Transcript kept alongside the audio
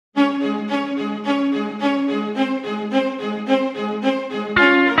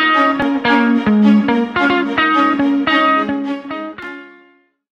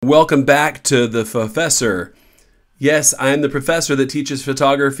Welcome back to the PhoFessor. Yes, I am the professor that teaches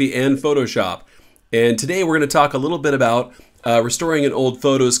photography and Photoshop. And today we're going to talk a little bit about restoring an old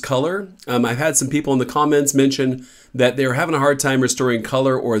photo's color. I've had some people in the comments mention that they're having a hard time restoring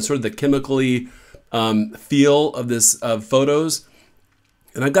color or sort of the chemically feel of photos.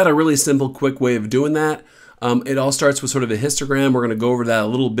 And I've got a really simple, quick way of doing that. It all starts with sort of a histogram. We're going to go over that a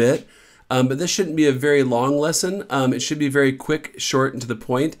little bit. But this shouldn't be a very long lesson. It should be very quick, short, and to the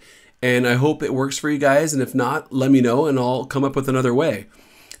point. And I hope it works for you guys. And if not, let me know and I'll come up with another way.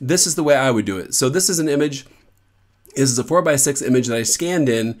 This is the way I would do it. So this is an image. This is a 4x6 image that I scanned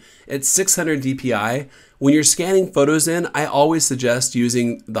in at 600 dpi. When you're scanning photos in, I always suggest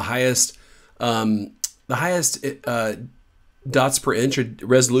using the highest dots per inch or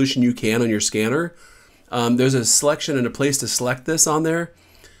resolution you can on your scanner. There's a selection and a place to select this on there.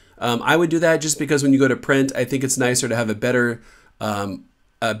 I would do that just because when you go to print, I think it's nicer to have a better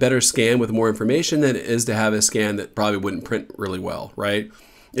scan with more information than it is to have a scan that probably wouldn't print really well, right?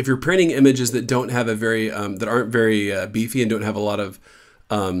 If you're printing images that don't have a very that aren't very beefy and don't have a lot of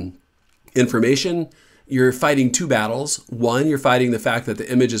information, you're fighting two battles. One, you're fighting the fact that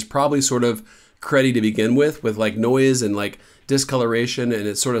the image is probably sort of cruddy to begin with like noise and like discoloration, and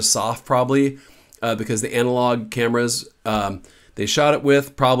it's sort of soft probably because the analog cameras they shot it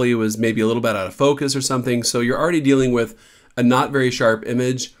with probably was maybe a little bit out of focus or something. So you're already dealing with a not very sharp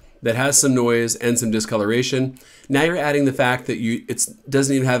image that has some noise and some discoloration. Now you're adding the fact that it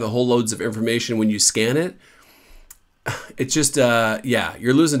doesn't even have a whole loads of information when you scan it. It's just, yeah,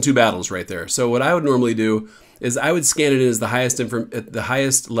 you're losing two battles right there. So what I would normally do is I would scan it as the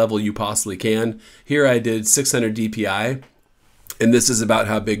highest level you possibly can. Here I did 600 dpi, and this is about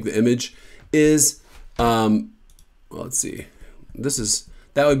how big the image is. Well, let's see.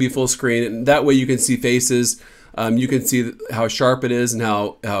 That would be full screen, and that way you can see faces. You can see how sharp it is and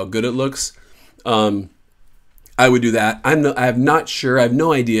how good it looks. I would do that. I'm not sure. I have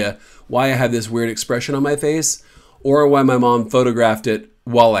no idea why I have this weird expression on my face, or why my mom photographed it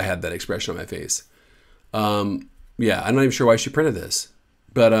while I had that expression on my face. Yeah, I'm not even sure why she printed this,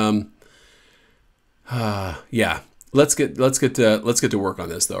 but yeah. Let's get to work on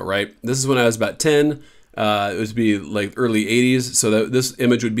this though, right? This is when I was about 10. It would be like early 80s. So that this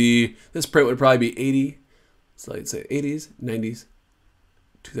print would probably be 80. So I'd say 80s, 90s,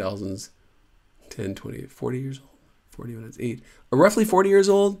 2000s, 10, 20, 40 years old. 40 when it's 8. Roughly 40 years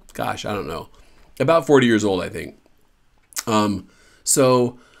old? Gosh, I don't know. About 40 years old, I think.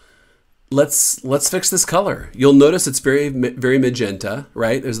 So let's fix this color. You'll notice it's very magenta,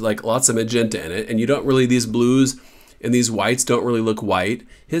 right? There's like lots of magenta in it, and you don't really, these blues and these whites don't really look white.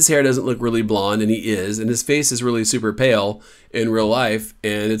 His hair doesn't look really blonde, and he is, and his face is really super pale in real life,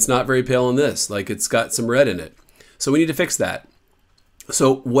 and it's not very pale in this. Like, it's got some red in it. So we need to fix that.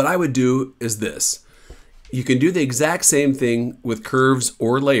 So what I would do is this. You can do the exact same thing with curves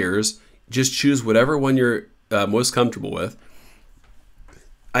or layers. Just choose whatever one you're most comfortable with.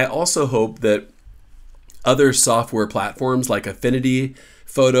 I also hope that other software platforms like Affinity,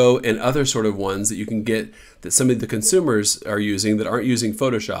 Photo, and other sort of ones that you can get that some of the consumers are using that aren't using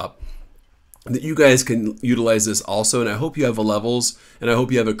Photoshop, that you guys can utilize this also. And I hope you have levels, and I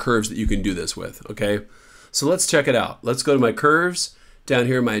hope you have curves that you can do this with, okay? So let's check it out. Let's go to my curves. Down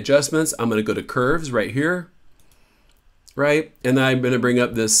here in my adjustments, I'm gonna go to curves right here, right? And then I'm gonna bring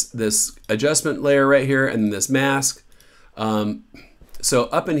up this adjustment layer right here and this mask. So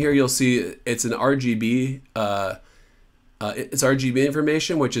up in here, you'll see it's an RGB, it's RGB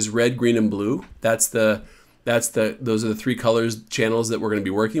information, which is red, green, and blue. Those are the three colors channels that we're going to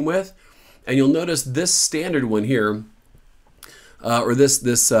be working with. And you'll notice this standard one here, or this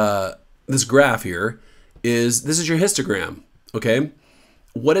graph here, this is your histogram. Okay,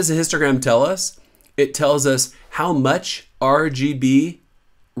 what does a histogram tell us? It tells us how much RGB,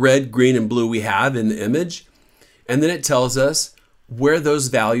 red, green, and blue we have in the image, and then it tells us where those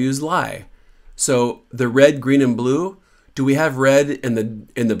values lie. So the red, green, and blue. Do we have red in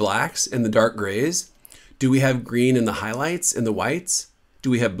the blacks and the dark grays? Do we have green in the highlights and the whites? Do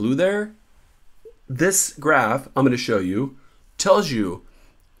we have blue there? This graph I'm going to show you tells you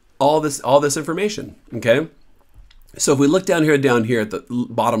all this information, okay? So if we look down here at the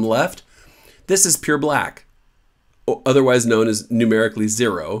bottom left, this is pure black, otherwise known as numerically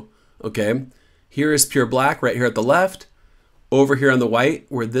 0, okay? Here is pure black right here at the left. Over here on the white,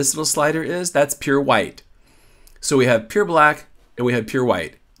 where this little slider is, that's pure white. So we have pure black and we have pure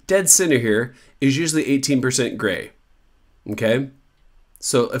white. Dead center here is usually 18% gray, okay?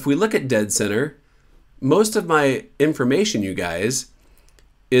 So if we look at dead center, most of my information, you guys,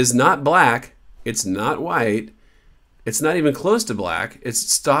 is not black, it's not white, It's not even close to black. It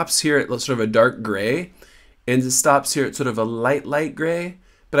stops here at sort of a dark gray, and it stops here at sort of a light gray,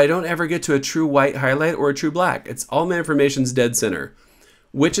 but I don't ever get to a true white highlight or a true black. It's all my information's dead center,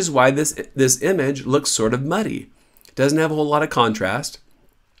 which is why this image looks sort of muddy. It doesn't have a whole lot of contrast.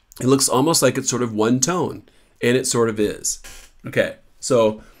 It looks almost like it's sort of one tone, and it sort of is. Okay,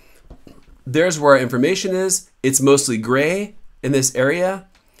 so there's where our information is. It's mostly gray in this area.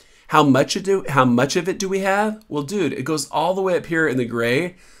 How much of it do we have? Well, dude, it goes all the way up here in the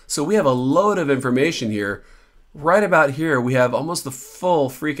gray. So we have a load of information here. Right about here, we have almost the full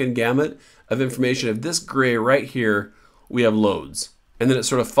freaking gamut of information. Of this gray right here, we have loads. And then it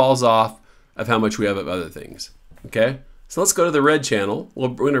sort of falls off of how much we have of other things. Okay, so let's go to the red channel. We're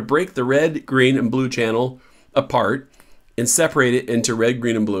going to break the red, green, and blue channel apart and separate it into red,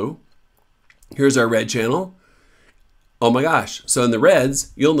 green, and blue. Here's our red channel. Oh my gosh. So in the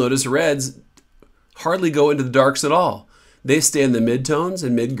reds, you'll notice reds hardly go into the darks at all. They stay in the midtones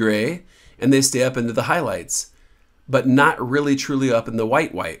and mid-gray, and they stay up into the highlights, but not really truly up in the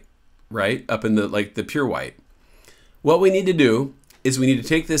white, right? Up in the like the pure white. What we need to do is we need to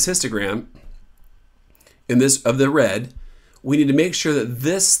take this histogram in this of the red. We need to make sure that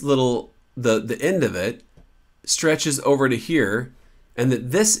this little, the end of it stretches over to here, and that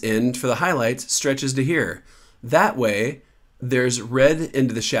this end for the highlights stretches to here. That way, there's red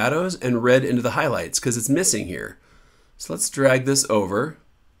into the shadows and red into the highlights because it's missing here. So let's drag this over.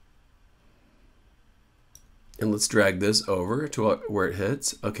 And let's drag this over to where it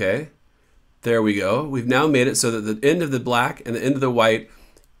hits. Okay, there we go. We've now made it so that the end of the black and the end of the white,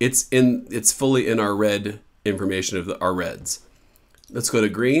 it's fully in our red information of our reds. Let's go to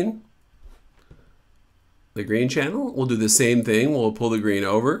green. The green channel, we'll do the same thing. We'll pull the green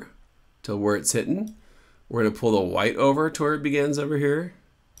over to where it's hitting. We're going to pull the white over to where it begins over here.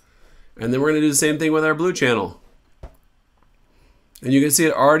 And then we're going to do the same thing with our blue channel. And you can see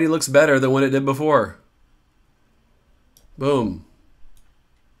it already looks better than what it did before. Boom.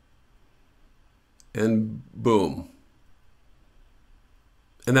 And boom.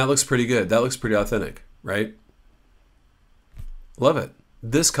 And that looks pretty good. That looks pretty authentic, right? Love it.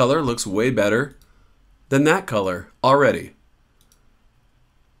 This color looks way better than that color already.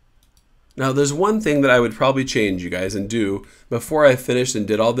 Now, there's one thing that I would probably change, you guys, and do before I finished and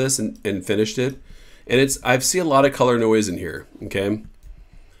did all this and finished it. And I see a lot of color noise in here, okay?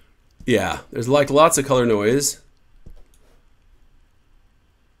 Yeah, there's like lots of color noise.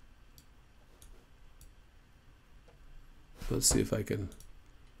 Let's see if I can...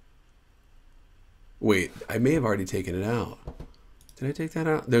 Wait, I may have already taken it out. Did I take that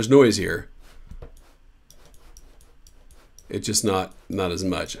out? There's noise here. It's just not as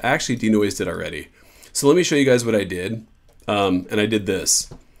much. I actually denoised it already. So let me show you guys what I did. And I did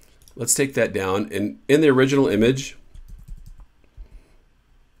this. Let's take that down. And in the original image,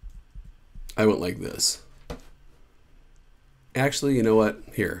 I went like this. Actually, you know what?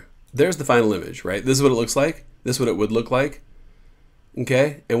 Here. There's the final image, right? This is what it looks like. This is what it would look like.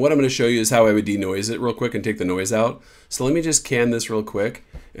 Okay? And what I'm going to show you is how I would denoise it real quick and take the noise out. So let me just can this real quick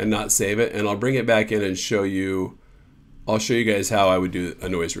and not save it. And I'll bring it back in and show you... I'll show you guys how I would do a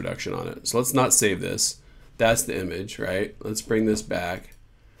noise reduction on it. So let's not save this. That's the image, right? Let's bring this back.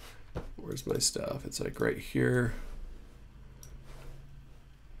 Where's my stuff? It's like right here.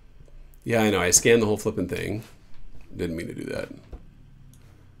 Yeah, I know. I scanned the whole flipping thing. Didn't mean to do that.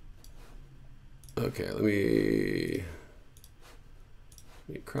 Okay, let me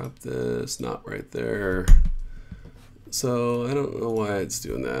crop this. Not right there. So I don't know why it's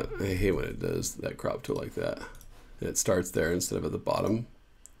doing that. I hate when it does that crop tool like that. And it starts there instead of at the bottom.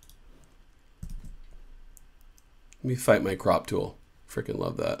 Let me fight my crop tool. Freaking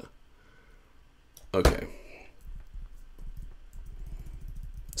love that. Okay.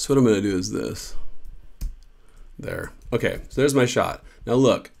 So what I'm going to do is this. There. Okay, so there's my shot. Now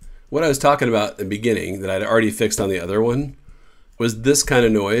look, what I was talking about at the beginning that I'd already fixed on the other one was this kind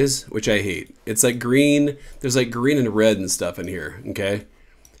of noise, which I hate. It's like green. There's like green and red and stuff in here, okay?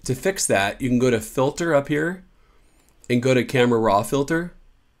 To fix that, you can go to Filter up here and go to Camera Raw Filter.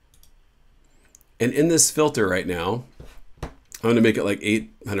 And in this filter right now, I'm going to make it like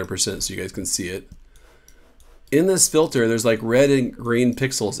 800% so you guys can see it. In this filter, there's like red and green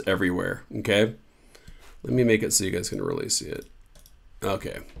pixels everywhere, okay? Let me make it so you guys can really see it.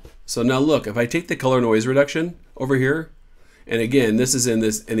 Okay, so now look, if I take the color noise reduction over here, and again, this is in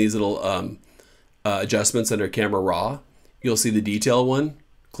these little adjustments under Camera Raw, you'll see the detail one.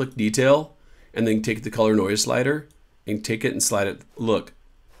 Click Detail, and then take the color noise slider, and take it and slide it. Look,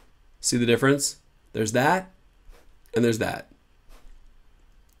 see the difference? There's that, and there's that.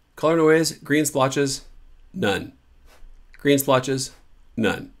 Color noise, green splotches, none. Green splotches,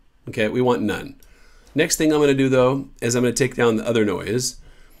 none. Okay, we want none. Next thing I'm going to do though is I'm going to take down the other noise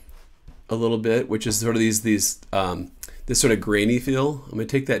a little bit, which is sort of this sort of grainy feel. I'm going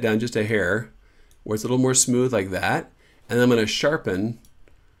to take that down just a hair where it's a little more smooth like that. And then I'm going to sharpen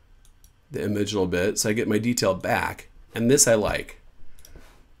the image a little bit so I get my detail back. And this I like.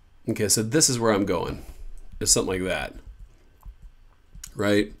 Okay, so this is where I'm going. It's something like that.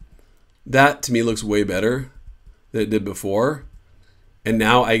 Right? That to me looks way better than it did before. And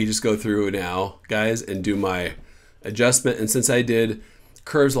now I can just go through now, guys, and do my adjustment. And since I did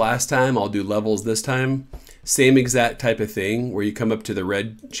curves last time, I'll do levels this time. Same exact type of thing where you come up to the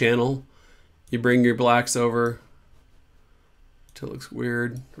red channel, you bring your blacks over till it looks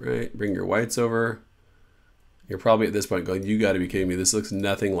weird, right? Bring your whites over. You're probably at this point going, you got to be kidding me. This looks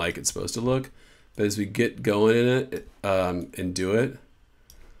nothing like it's supposed to look. But as we get going in it and do it,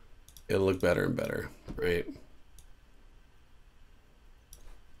 it'll look better and better, right?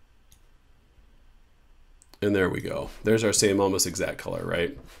 And there we go. There's our same almost exact color,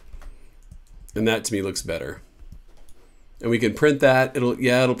 right? And that to me looks better. And we can print that. It'll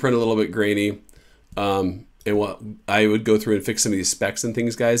print a little bit grainy. And what I would go through and fix some of these specs and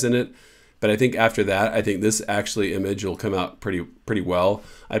things, guys, in it. But I think after that, I think this actually image will come out pretty well.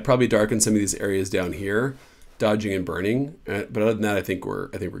 I'd probably darken some of these areas down here, dodging and burning. But other than that, I think we're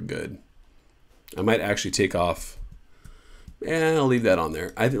good. I might actually take off. Yeah, I'll leave that on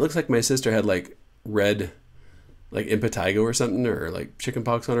there. It looks like my sister had like red, like impetigo or something, or like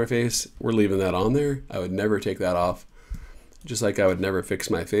chickenpox on her face. We're leaving that on there. I would never take that off. Just like I would never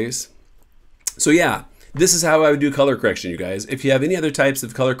fix my face. So yeah, this is how I would do color correction, you guys. If you have any other types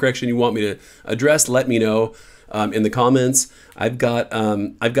of color correction you want me to address, let me know in the comments. I've got a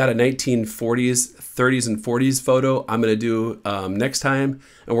 1940s, 30s, and 40s photo I'm going to do next time,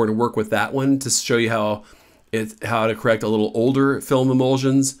 and we're going to work with that one to show you how to correct a little older film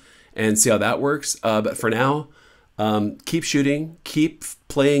emulsions and see how that works. But for now, keep shooting, keep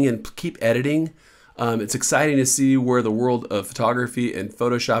playing, and keep editing. It's exciting to see where the world of photography and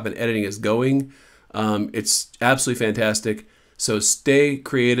Photoshop and editing is going. It's absolutely fantastic. So stay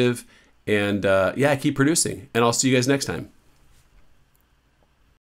creative and yeah, keep producing. And I'll see you guys next time.